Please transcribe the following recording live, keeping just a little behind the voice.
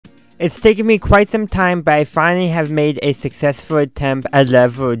It's taken me quite some time, but I finally have made a successful attempt at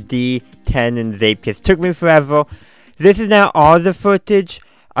level D10 in Zeepkist. Took me forever. This is now all the footage.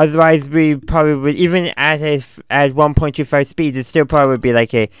 Otherwise, we probably would, even at 1.25 speed, it still probably would be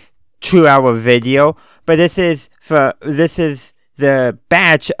like a 2-hour video. But this is the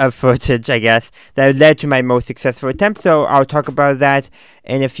batch of footage, I guess, that led to my most successful attempt. So I'll talk about that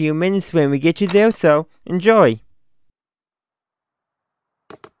in a few minutes when we get to there. So enjoy.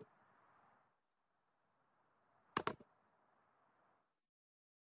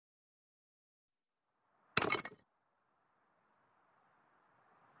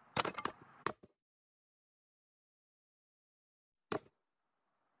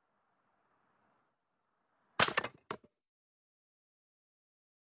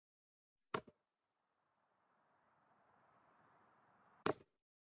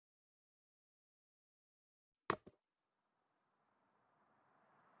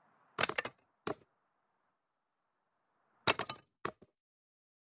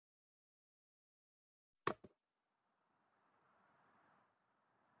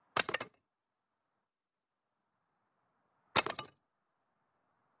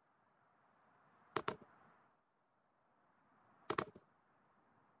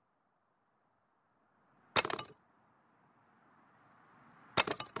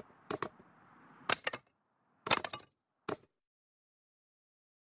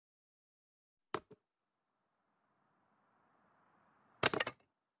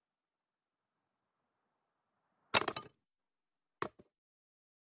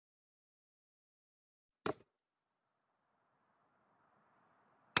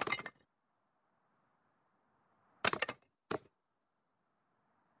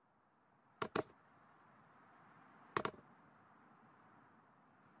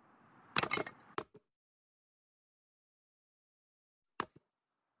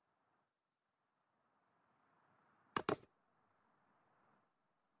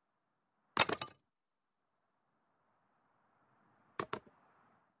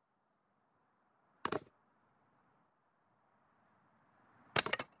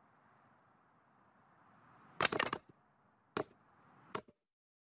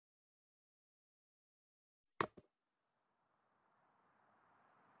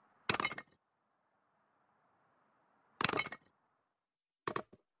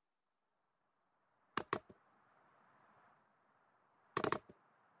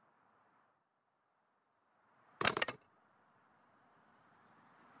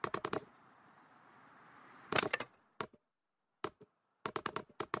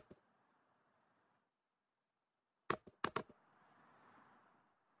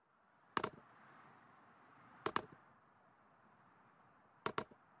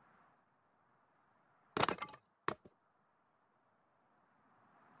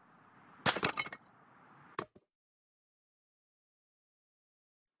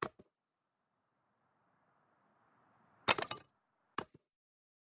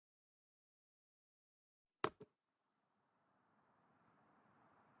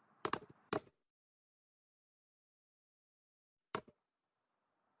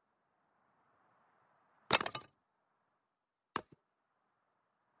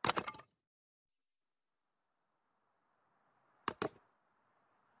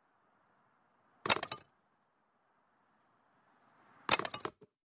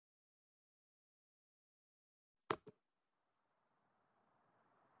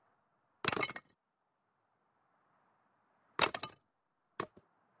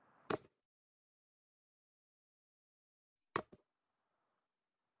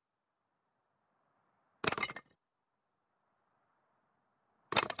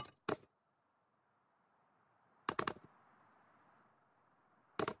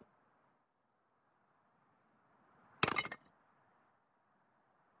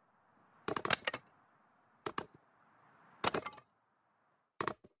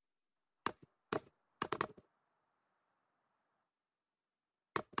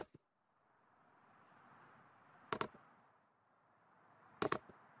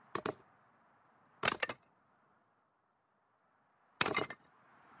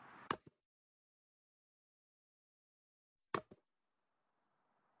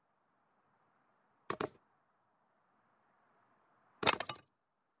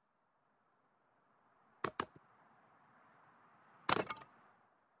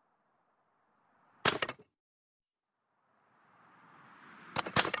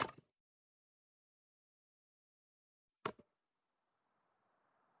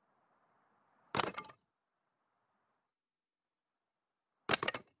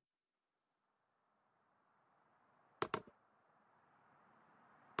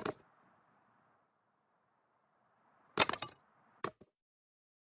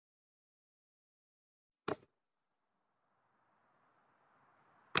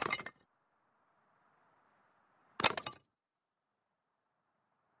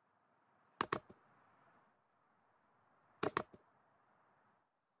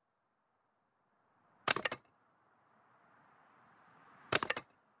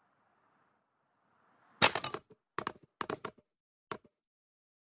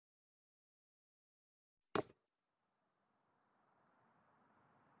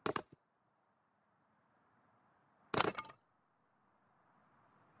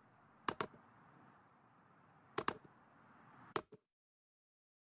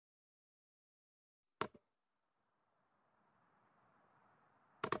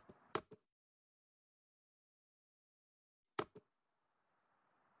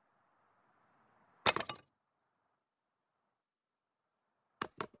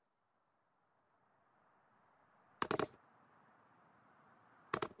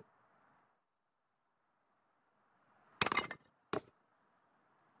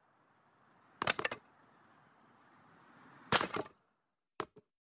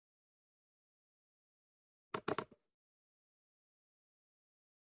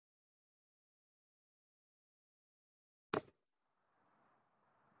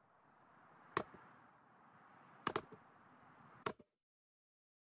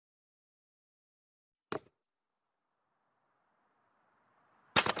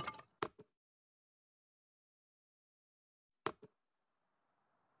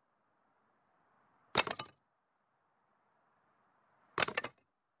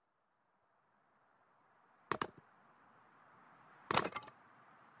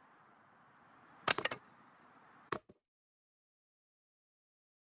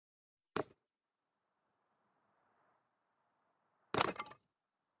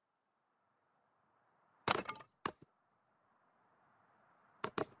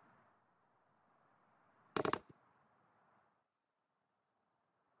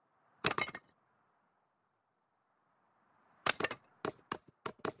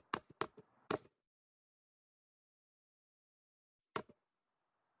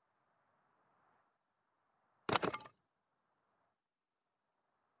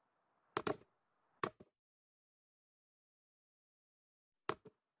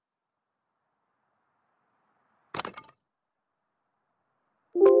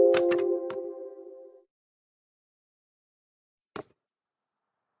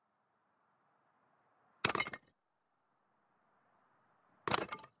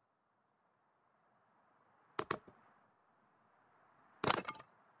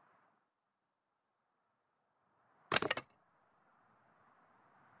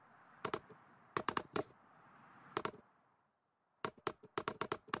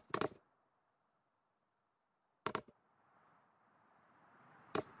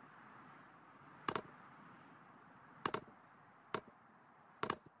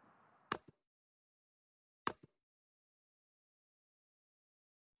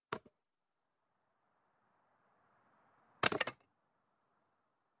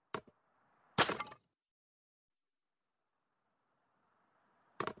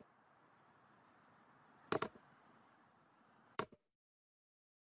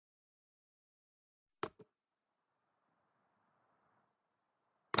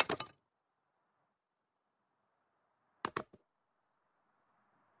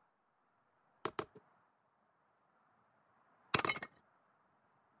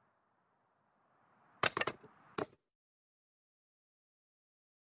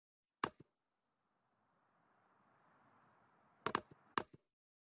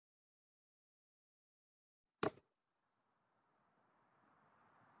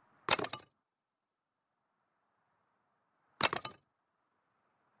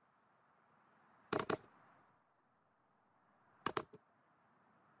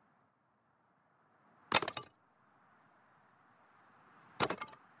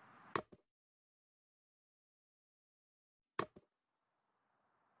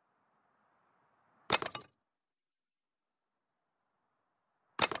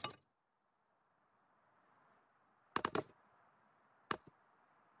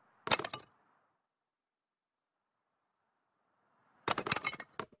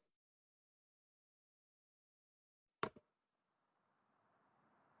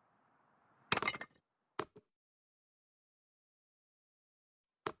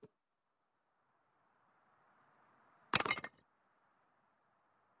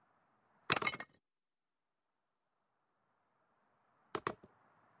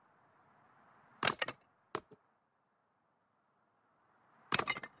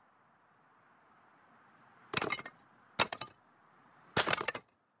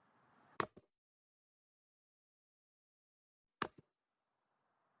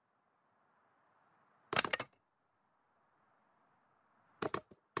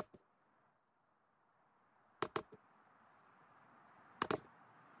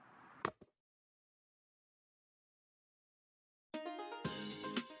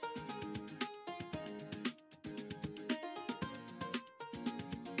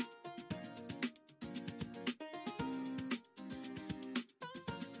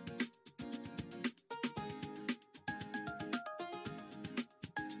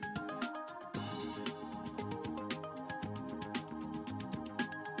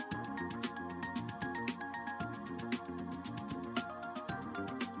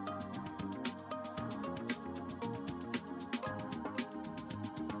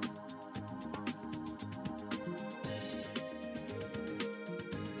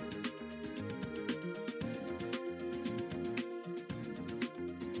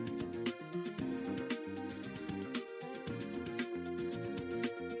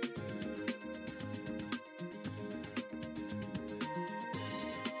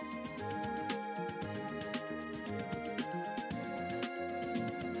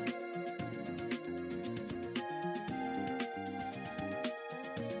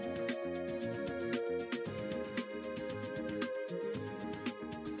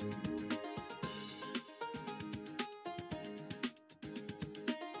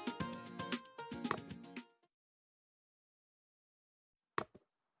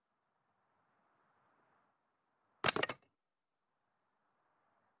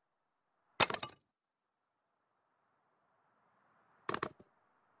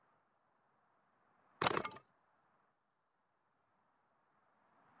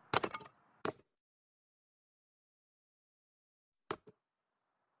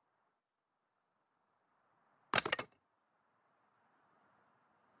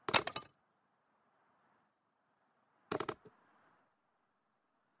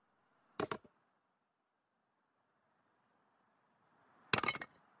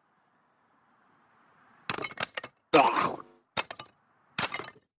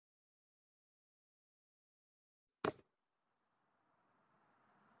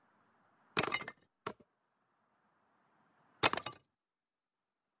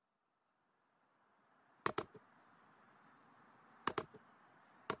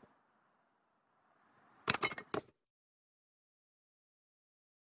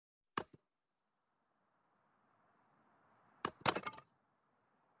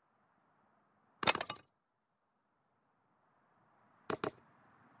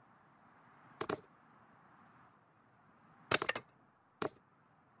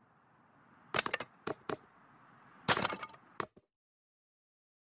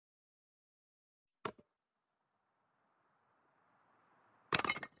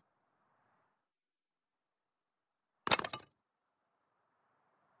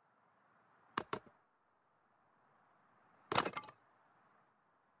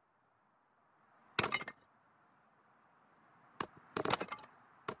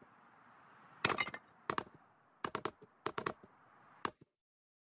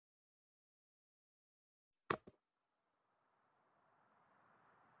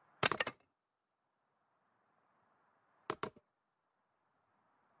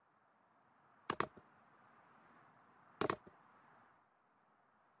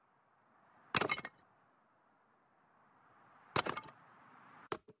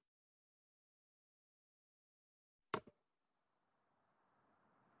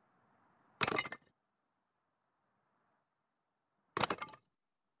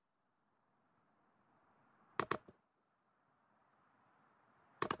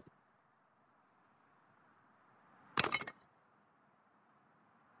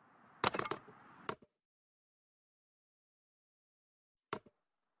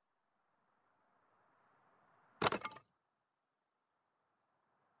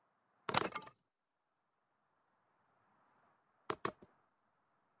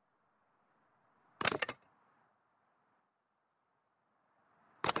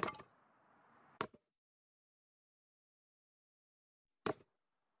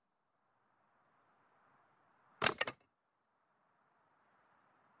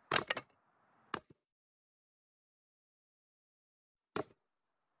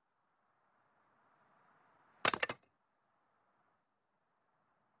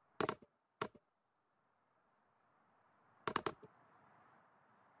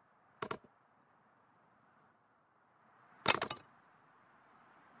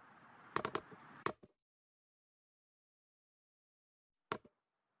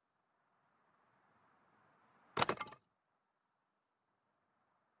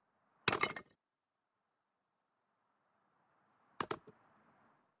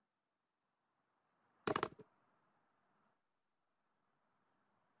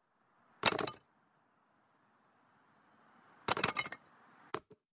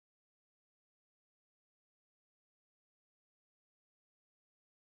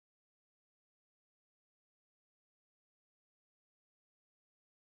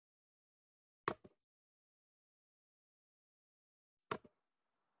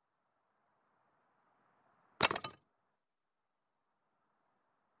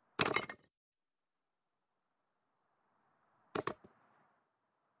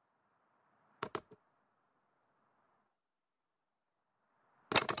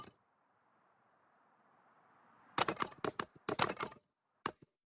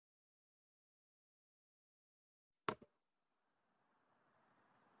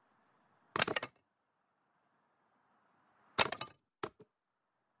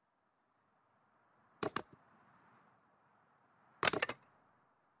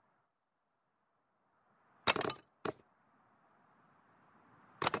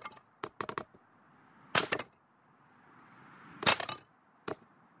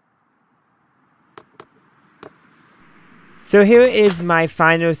 So here is my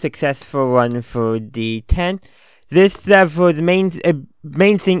final successful run for D10. This level, the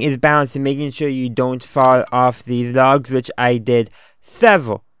main thing is balance and making sure you don't fall off these logs, which I did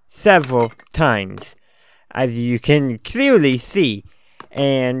several times, as you can clearly see.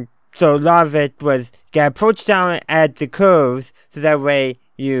 And so a lot of it was gotta approach down at the curves, so that way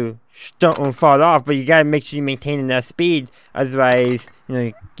you don't fall off, but you gotta make sure you maintain enough speed, otherwise,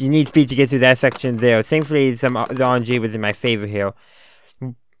 you need speed to get through that section there. Thankfully, the RNG was in my favor here.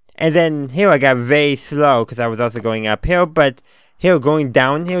 And then here I got very slow, because I was also going uphill, but here going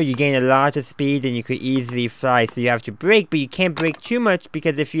downhill, you gain a lot of speed and you could easily fly, so you have to brake, but you can't brake too much,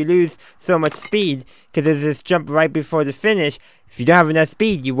 because if you lose so much speed, because there's this jump right before the finish, if you don't have enough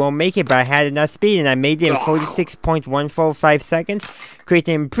speed, you won't make it, but I had enough speed, and I made it in 46.145 seconds,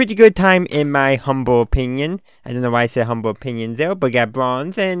 creating a pretty good time in my humble opinion. I don't know why I said humble opinion there, but got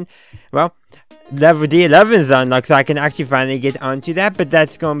bronze, and, well, level D11 is unlocked, so I can actually finally get onto that, but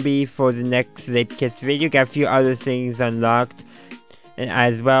that's going to be for the next Zeepkist video. Got a few other things unlocked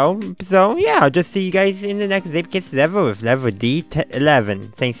as well, so yeah, I'll just see you guys in the next Zeepkist level with level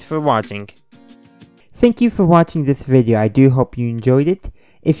D11. Thanks for watching. Thank you for watching this video. I do hope you enjoyed it.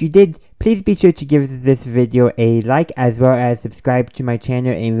 If you did, please be sure to give this video a like, as well as subscribe to my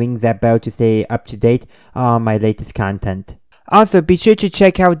channel and ring that bell to stay up to date on my latest content. Also, be sure to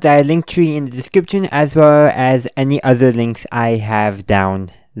check out the link tree in the description, as well as any other links I have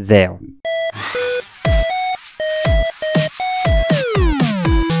down there.